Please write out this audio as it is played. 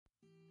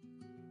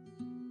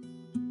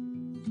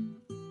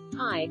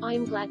Hi, I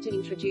am glad to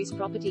introduce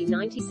property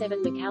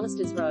 97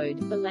 Mcallisters Road,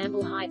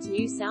 Bilambil Heights,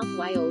 New South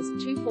Wales,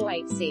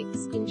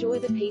 2486. Enjoy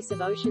the peace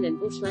of ocean and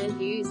bushland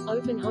views.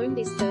 Open home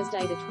this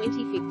Thursday the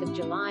 25th of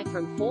July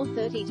from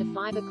 4:30 to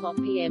 5 o'clock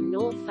p.m.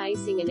 North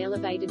facing and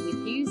elevated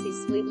with views.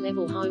 This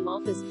split-level home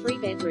offers 3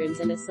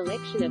 bedrooms and a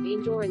selection of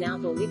indoor and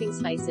outdoor living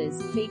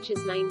spaces.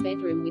 Features main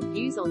bedroom with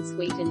views on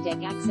suite and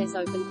deck access,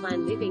 open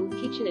plan living,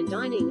 kitchen and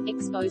dining,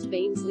 exposed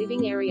beams.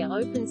 Living area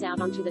opens out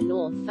onto the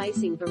north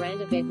facing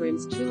veranda.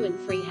 Bedrooms 2 and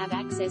 3 have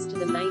access to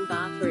the main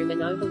bathroom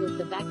and overlook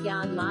the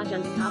backyard. Large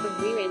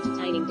undercovered rear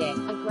entertaining deck,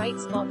 a great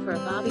spot for a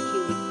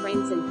barbecue with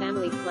friends and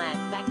family. Flat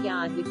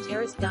backyard with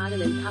terraced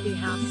garden and cubby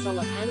house.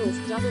 Solar panels,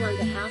 double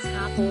under house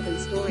carport and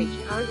storage.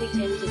 Currently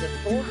tenanted at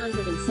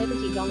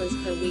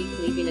 $470 per week.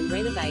 Live in and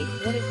renovate.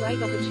 What a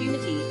great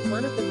opportunity.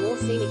 One of the more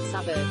scenic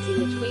suburbs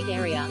in the Tweed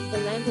area,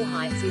 Bilambil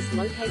Heights is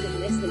located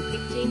less than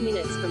 15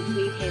 minutes from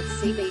Tweed Heads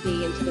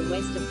CBD and to the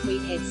west of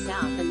Tweed Heads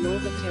south and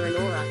north of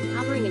Terranora,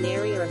 covering an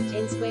area of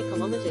 10 square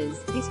kilometers.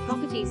 This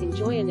properties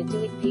enjoy an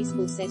idyllic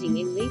peaceful setting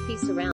in leafy surrounds.